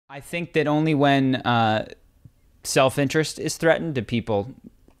I think that only when self-interest is threatened do people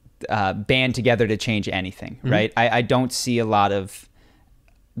band together to change anything, right? I don't see a lot of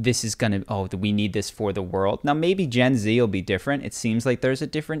this is going to, we need this for the world. Now, maybe Gen Z will be different. It seems like there's a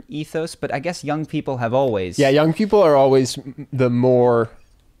different ethos, but I guess young people have always... Yeah, young people are always the more,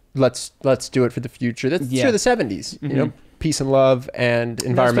 let's do it for the future. That's through the 70s, you know, peace and love and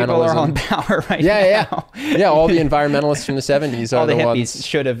environmentalism. Most people are all in power now. Yeah, all the environmentalists from the 70s all are the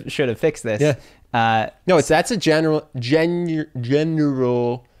hippies ones. should have fixed this. Yeah. No, that's a general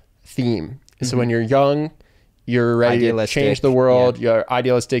theme. So when you're young, you're ready to change the world. Yeah. You're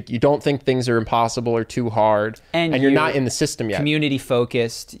idealistic. You don't think things are impossible or too hard. And you're not in the system yet. Community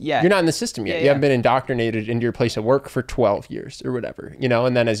focused. Yeah. You're not in the system yet. You haven't been indoctrinated into your place of work for 12 years or whatever, you know?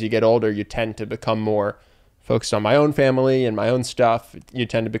 And then as you get older, you tend to become more focused on my own family and my own stuff. You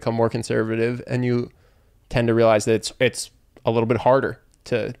tend to become more conservative, and you tend to realize that it's a little bit harder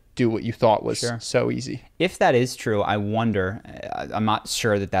to do what you thought was so easy. If that is true, I wonder, I'm not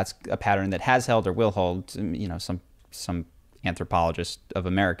sure that that's a pattern that has held or will hold. You know, some anthropologist of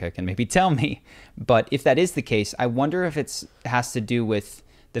America can maybe tell me. But if that is the case, I wonder if it has to do with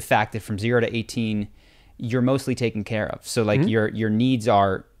the fact that from 0 to 18, you're mostly taken care of. So like your needs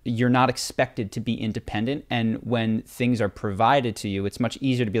are, you're not expected to be independent. And when things are provided to you, it's much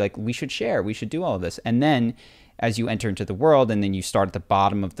easier to be like, we should share, we should do all of this. And then as you enter into the world, and then you start at the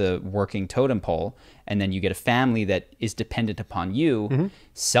bottom of the working totem pole, and then you get a family that is dependent upon you,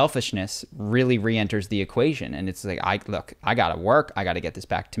 selfishness really re-enters the equation. And it's like, I gotta work, I gotta get this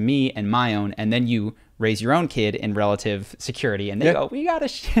back to me and my own. And then you raise your own kid in relative security, and they go, we gotta...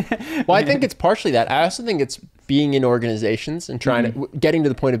 Well, I think it's partially that. I also think it's being in organizations and trying to, getting to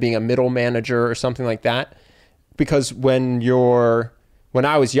the point of being a middle manager or something like that. Because when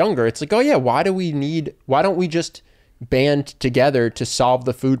I was younger, it's like, oh yeah, why don't we just band together to solve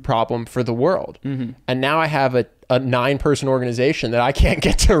the food problem for the world? And now I have a 9-person organization that I can't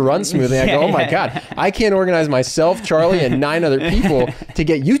get to run smoothly. I go, oh my God, I can't organize myself, Charlie, and 9 other people to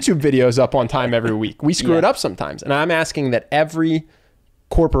get YouTube videos up on time every week. We screw it up sometimes. And I'm asking that every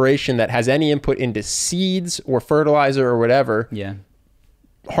corporation that has any input into seeds or fertilizer or whatever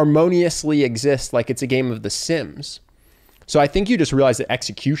harmoniously exist like it's a game of The Sims. So I think you just realize that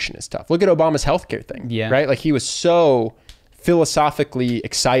execution is tough. Look at Obama's healthcare thing, right? Like he was so philosophically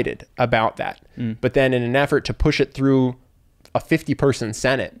excited about that. But then in an effort to push it through a 50-person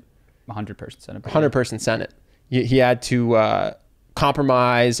Senate, 100-person Senate, 100-person Senate, he had to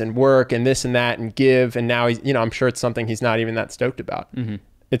compromise and work and this and that and give. And now he's, you know, I'm sure it's something he's not even that stoked about.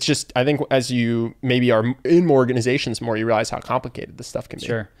 It's just, I think as you maybe are in more organizations more, you realize how complicated this stuff can be.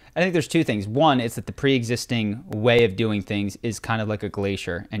 Sure. I think there's 2 things. One is that the pre-existing way of doing things is kind of like a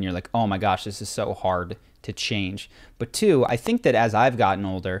glacier, and you're like, oh my gosh, this is so hard to change. But 2, I think that as I've gotten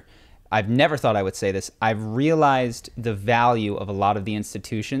older, I've never thought I would say this, I've realized the value of a lot of the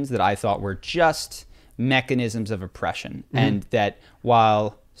institutions that I thought were just mechanisms of oppression. And that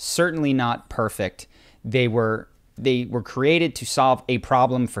while certainly not perfect, they were created to solve a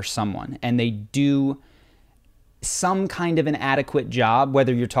problem for someone, and they do some kind of an adequate job,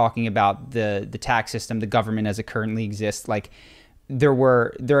 whether you're talking about the tax system, the government as it currently exists. Like there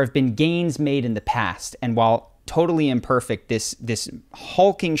have been gains made in the past, and while totally imperfect, this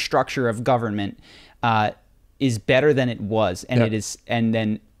hulking structure of government is better than it was, and it is, and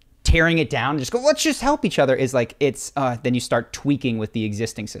then tearing it down and just go, let's just help each other is like, it's then you start tweaking with the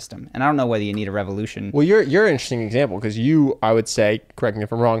existing system. And I don't know whether you need a revolution. Well, you're an interesting example, because I would say, correct me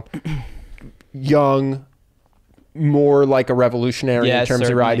if I'm wrong, young, more like a revolutionary in terms of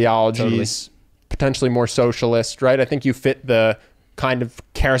your ideologies, potentially more socialist, right? I think you fit the kind of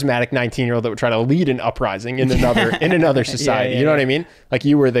charismatic 19-year-old that would try to lead an uprising in another society. You know what I mean? Like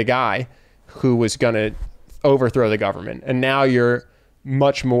you were the guy who was going to overthrow the government, and now you're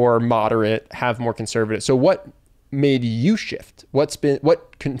much more moderate, have more conservative. So what made you shift?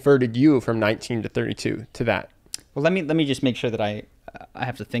 What converted you from 19 to 32 to that? Well, let me just make sure that I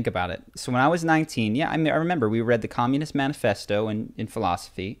have to think about it. So when I was 19, I remember we read the Communist Manifesto in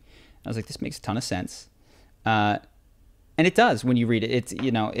philosophy. I was like, this makes a ton of sense. And it does when you read it. It's,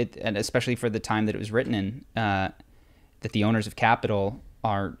 you know, and especially for the time that it was written in, that the owners of capital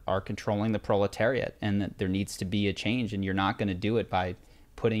are controlling the proletariat, and that there needs to be a change, and you're not going to do it by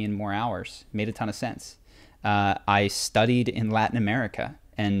putting in more hours. It made a ton of sense. I studied in Latin America,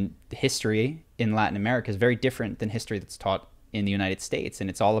 and history in Latin America is very different than history that's taught in the United States, and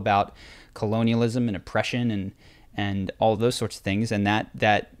it's all about colonialism and oppression and all of those sorts of things, and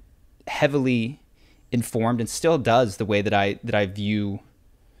that heavily informed and still does the way that I view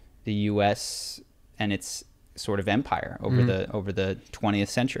the U.S. and its sort of empire over the 20th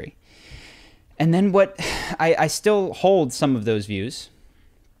century. And then what I still hold some of those views,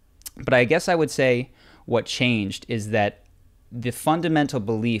 but I guess I would say what changed is that the fundamental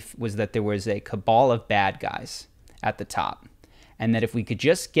belief was that there was a cabal of bad guys at the top, and that if we could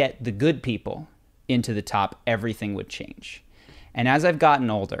just get the good people into the top, everything would change. And as I've gotten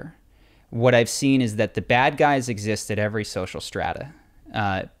older, what I've seen is that the bad guys exist at every social strata,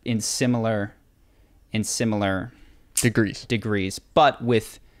 in similar degrees, but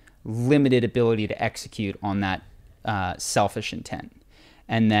with limited ability to execute on that selfish intent.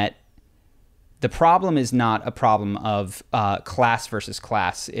 And that the problem is not a problem of class versus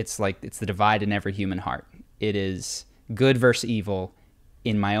class. It's the divide in every human heart. It is good versus evil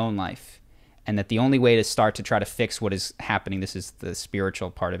in my own life. And that the only way to start to try to fix what is happening, this is the spiritual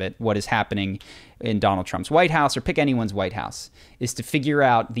part of it, what is happening in Donald Trump's White House, or pick anyone's White House, is to figure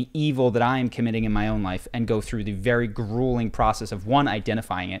out the evil that I am committing in my own life and go through the very grueling process of, one,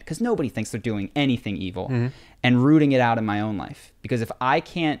 identifying it, because nobody thinks they're doing anything evil, and rooting it out in my own life. Because if I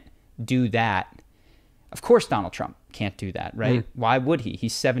can't do that, of course Donald Trump can't do that, right? Why would he?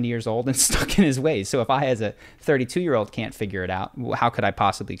 He's 70 years old and stuck in his ways. So if I, as a 32-year-old, can't figure it out, how could I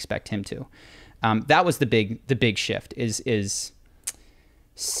possibly expect him to? That was the big shift, is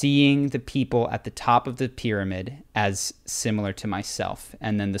seeing the people at the top of the pyramid as similar to myself.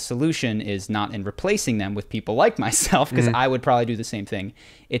 And then the solution is not in replacing them with people like myself, because I would probably do the same thing.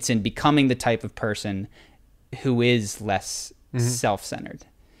 It's in becoming the type of person who is less self-centered.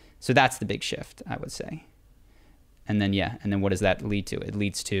 So that's the big shift, I would say. And then what does that lead to? It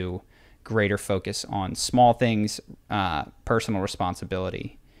leads to greater focus on small things, personal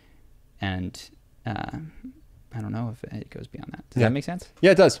responsibility, and I don't know if it goes beyond that. Does that make sense?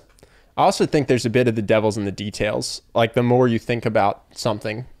 Yeah, it does. I also think there's a bit of the devil's in the details. Like, the more you think about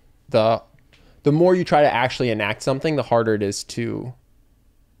something, the more you try to actually enact something, the harder it is to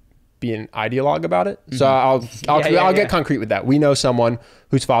be an ideologue about it. So I'll get concrete with that. We know someone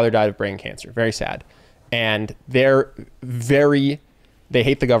whose father died of brain cancer. Very sad. And they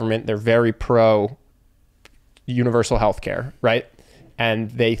hate the government. They're very pro universal healthcare, right?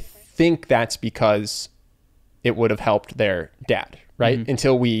 And they think that's because it would have helped their dad, right?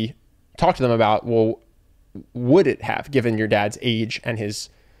 Until we talk to them about, well, would it have, given your dad's age and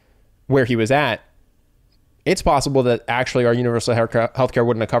where he was at? It's possible that actually our universal healthcare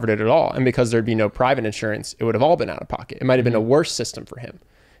wouldn't have covered it at all. And because there'd be no private insurance, it would have all been out of pocket. It might have been a worse system for him.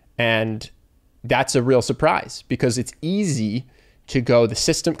 And that's a real surprise, because it's easy to go,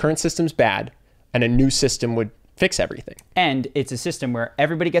 current system's bad, and a new system would fix everything. And it's a system where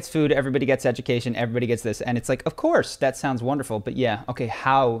everybody gets food, everybody gets education, everybody gets this. And it's like, of course, that sounds wonderful. But yeah, okay,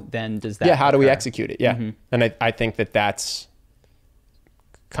 how then does that how do we occur? execute it? Yeah. And I think that's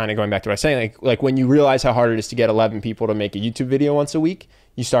kind of going back to what I was saying. Like when you realize how hard it is to get 11 people to make a YouTube video once a week,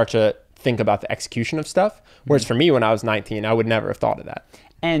 you start to think about the execution of stuff. Whereas for me, when I was 19, I would never have thought of that.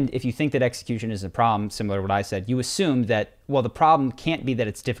 And if you think that execution is a problem, similar to what I said, you assume that, well, the problem can't be that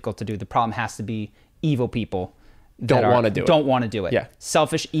it's difficult to do. The problem has to be evil people don't want to do it. Yeah.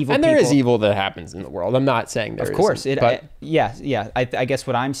 Selfish, evil people. And there is evil that happens in the world. I'm not saying there isn't. Of course. I guess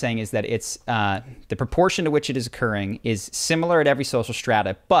what I'm saying is that it's the proportion to which it is occurring is similar at every social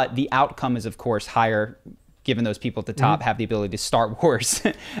strata, but the outcome is, of course, higher, given those people at the top have the ability to start wars,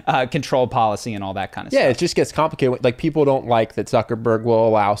 control policy, and all that kind of stuff. Yeah, it just gets complicated. Like, people don't like that Zuckerberg will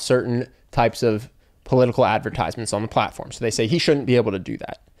allow certain types of political advertisements on the platform. So they say he shouldn't be able to do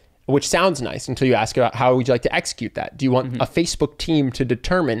that, which sounds nice until you ask about how would you like to execute that? Do you want a Facebook team to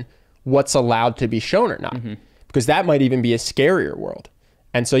determine what's allowed to be shown or not? Because that might even be a scarier world.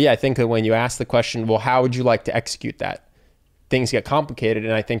 And so, I think that when you ask the question, well, how would you like to execute that? Things get complicated.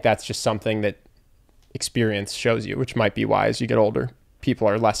 And I think that's just something that experience shows you, which might be why as you get older, people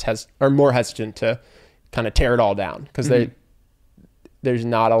are more hesitant to kind of tear it all down, because there's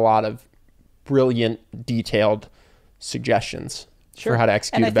not a lot of brilliant, detailed suggestions for how to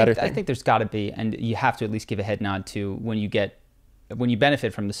execute a better thing. I think there's got to be, and you have to at least give a head nod to when you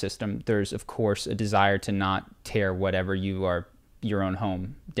benefit from the system, there's of course a desire to not tear whatever your own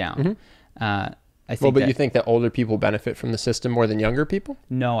home down. But you think that older people benefit from the system more than younger people?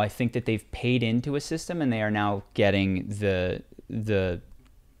 No, I think that they've paid into a system and they are now getting the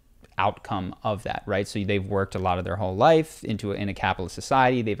outcome of that, right? So they've worked a lot of their whole life in a capitalist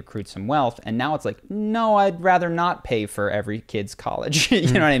society. They've accrued some wealth, and now it's like, no, I'd rather not pay for every kid's college.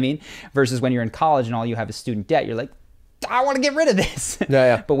 You know what I mean? Versus when you're in college and all you have is student debt, you're like, I want to get rid of this.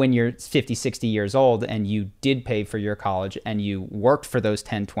 But when you're 50, 60 years old and you did pay for your college and you worked for those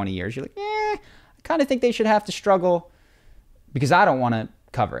 10, 20 years, you're like, I kind of think they should have to struggle because I don't want to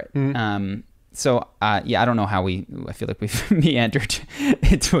cover it. So yeah, I don't know how I feel like we've meandered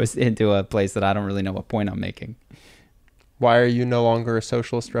into a place that I don't really know what point I'm making. Why are you no longer a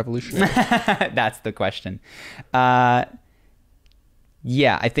socialist revolutionary? That's the question. Yeah,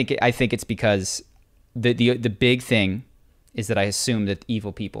 I think it's because the big thing is that I assume that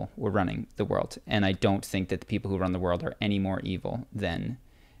evil people were running the world, and I don't think that the people who run the world are any more evil than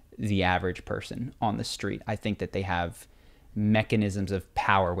the average person on the street. I think that they have mechanisms of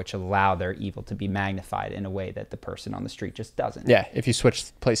power which allow their evil to be magnified in a way that the person on the street just doesn't. Yeah, if you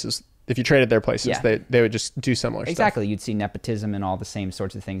switched places, if you traded their places, Yeah. they would just do similar stuff. Exactly. You'd see nepotism and all the same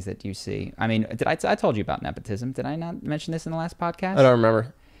sorts of things that you see. I mean, I told you about nepotism. Did I not mention this in the last podcast? I don't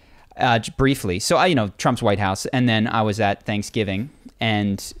remember. Briefly. So Trump's White House, and then I was at Thanksgiving,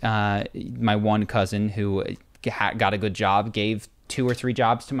 and my one cousin who got a good job gave 2 or 3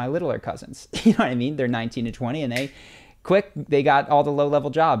 jobs to my littler cousins. You know what I mean? They're 19 and 20, and they got all the low-level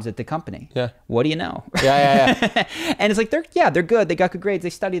jobs at the company. Yeah. What do you know? Yeah. And it's like they're good. They got good grades. They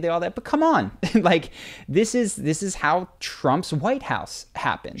studied. They all that. But come on, like this is how Trump's White House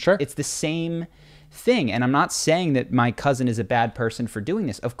happened. Sure. It's the same thing. And I'm not saying that my cousin is a bad person for doing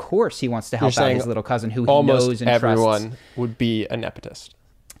this. Of course, he wants to help out his little cousin who he knows and trusts. Almost everyone would be a nepotist.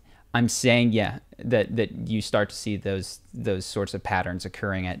 I'm saying, yeah, that you start to see those sorts of patterns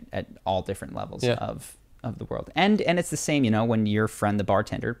occurring at all different levels of the world. And it's the same, when your friend, the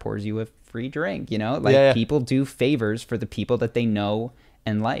bartender, pours you a free drink, people do favors for the people that they know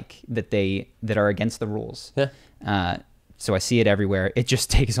and like, that are against the rules. Yeah. So I see it everywhere. It just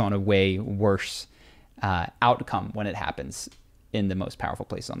takes on a way worse outcome when it happens in the most powerful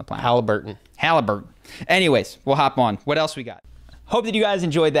place on the planet. Halliburton. Anyways, we'll hop on. What else we got? Hope that you guys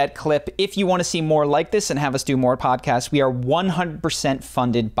enjoyed that clip. If you want to see more like this and have us do more podcasts, we are 100%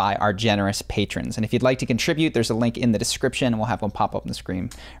 funded by our generous patrons. And if you'd like to contribute, there's a link in the description, and we'll have one pop up on the screen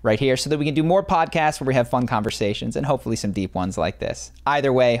right here so that we can do more podcasts where we have fun conversations and hopefully some deep ones like this.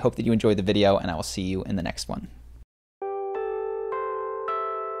 Either way, hope that you enjoyed the video, and I will see you in the next one.